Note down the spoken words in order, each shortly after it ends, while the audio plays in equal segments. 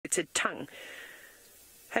targeted tongue.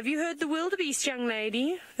 Have you heard the wildebeest, young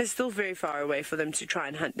lady? They're still very far away for them to try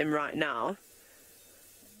and hunt them right now.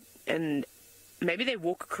 And maybe they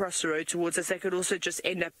walk across the road towards us. They could also just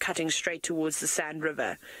end up cutting straight towards the Sand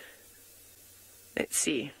River. Let's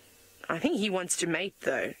see. I think he wants to mate,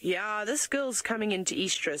 though. Yeah, this girl's coming into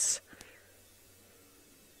estrus.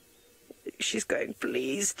 She's going,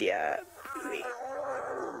 please, dear. Please.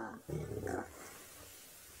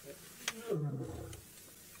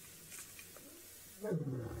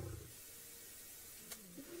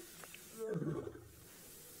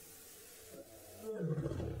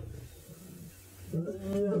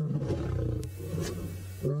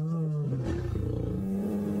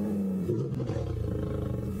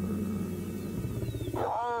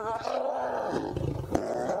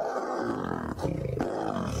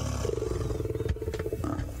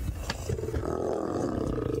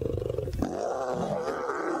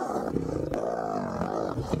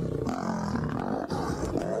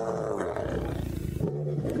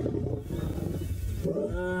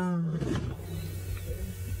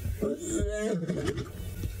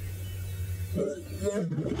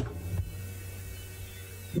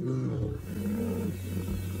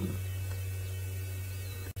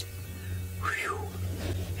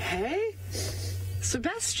 Hey,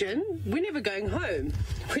 Sebastian, we're never going home.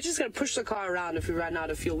 We're just going to push the car around if we run out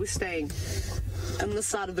of fuel. We're staying on this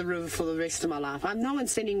side of the river for the rest of my life. No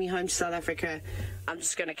one's sending me home to South Africa. I'm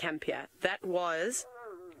just going to camp here. That was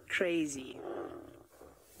crazy.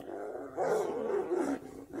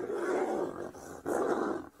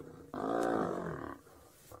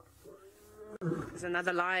 There's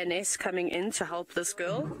another lioness coming in to help this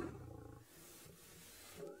girl.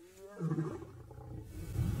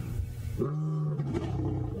 You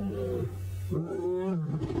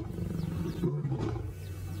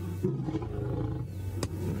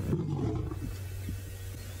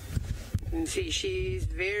can see she's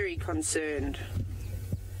very concerned.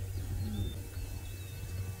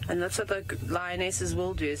 And that's what the lionesses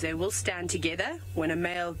will do, is they will stand together when a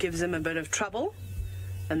male gives them a bit of trouble,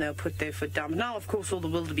 and they'll put their foot down. Now, of course, all the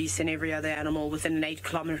wildebeest and every other animal within an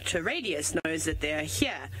 8-kilometer radius knows that they're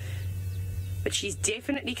here. But she's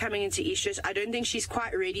definitely coming into estrus. I don't think she's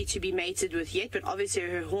quite ready to be mated with yet, but obviously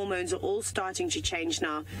her hormones are all starting to change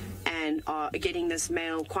now and are getting this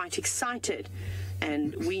male quite excited.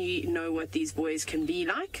 And we know what these boys can be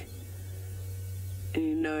like. And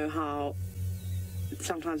you know how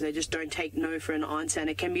sometimes they just don't take no for an answer, and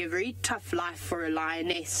it can be a very tough life for a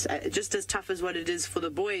lioness, just as tough as what it is for the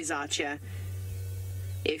boys out here.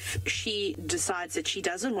 If she decides that she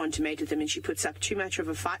doesn't want to mate with him and she puts up too much of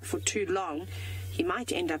a fight for too long, he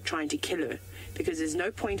might end up trying to kill her, because there's no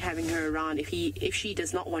point having her around if she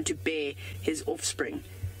does not want to bear his offspring.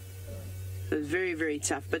 So it's very, very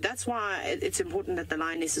tough. But that's why it's important that the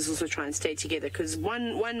lionesses also try and stay together, because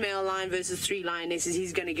one male lion versus 3 lionesses,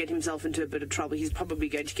 he's going to get himself into a bit of trouble. He's probably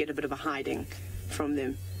going to get a bit of a hiding from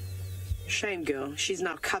them. Shame, girl. She's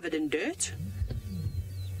now covered in dirt.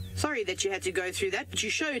 Sorry that you had to go through that, but you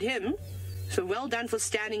showed him. So well done for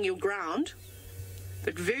standing your ground.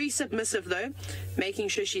 But very submissive, though, making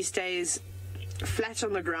sure she stays flat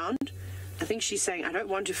on the ground. I think she's saying, I don't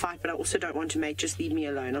want to fight, but I also don't want to mate. Just leave me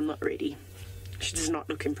alone. I'm not ready. She does not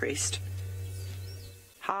look impressed.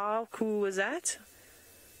 How cool was that?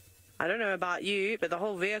 I don't know about you, but the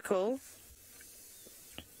whole vehicle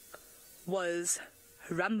was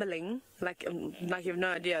rumbling like you have no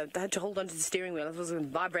idea. I had to hold onto the steering wheel. It was going to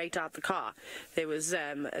vibrate out the car. There was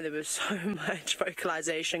so much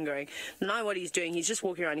vocalization going. Now what he's doing, he's just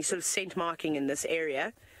walking around. He's sort of scent marking in this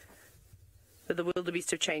area. But the wildebeest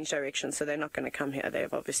have changed direction, so they're not going to come here.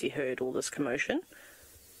 They've obviously heard all this commotion.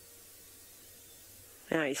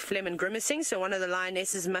 Now he's phlegm and grimacing, so one of the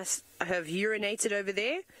lionesses must have urinated over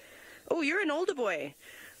there. Oh, you're an older boy.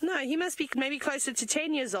 No, he must be maybe closer to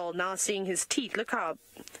 10 years old now, seeing his teeth. Look how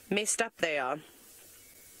messed up they are.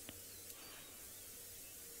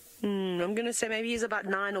 I'm going to say maybe he's about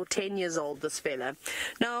 9 or 10 years old, this fella.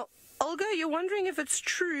 Now, Olga, you're wondering if it's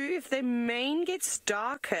true if their mane gets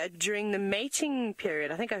darker during the mating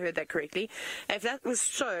period. I think I heard that correctly. If that was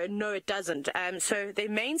so, no, it doesn't. So their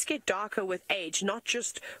manes get darker with age, not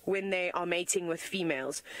just when they are mating with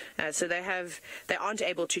females. So they aren't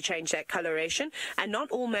able to change that coloration. And not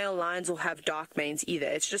all male lions will have dark manes either.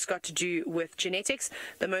 It's just got to do with genetics.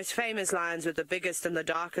 The most famous lions with the biggest and the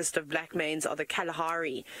darkest of black manes are the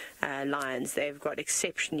Kalahari lions. They've got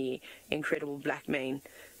exceptionally incredible black mane.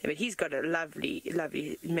 But he's got a lovely,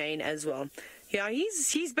 lovely mane as well. Yeah,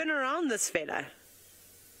 he's been around, this fella.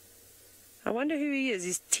 I wonder who he is.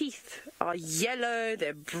 His teeth are yellow,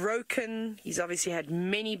 they're broken. He's obviously had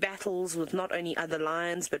many battles with not only other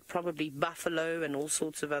lions, but probably buffalo and all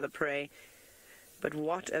sorts of other prey. But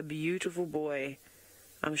what a beautiful boy.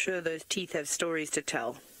 I'm sure those teeth have stories to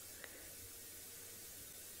tell.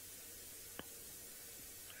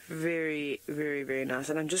 Very, very, very nice.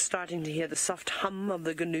 And I'm just starting to hear the soft hum of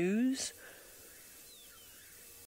the gnu's.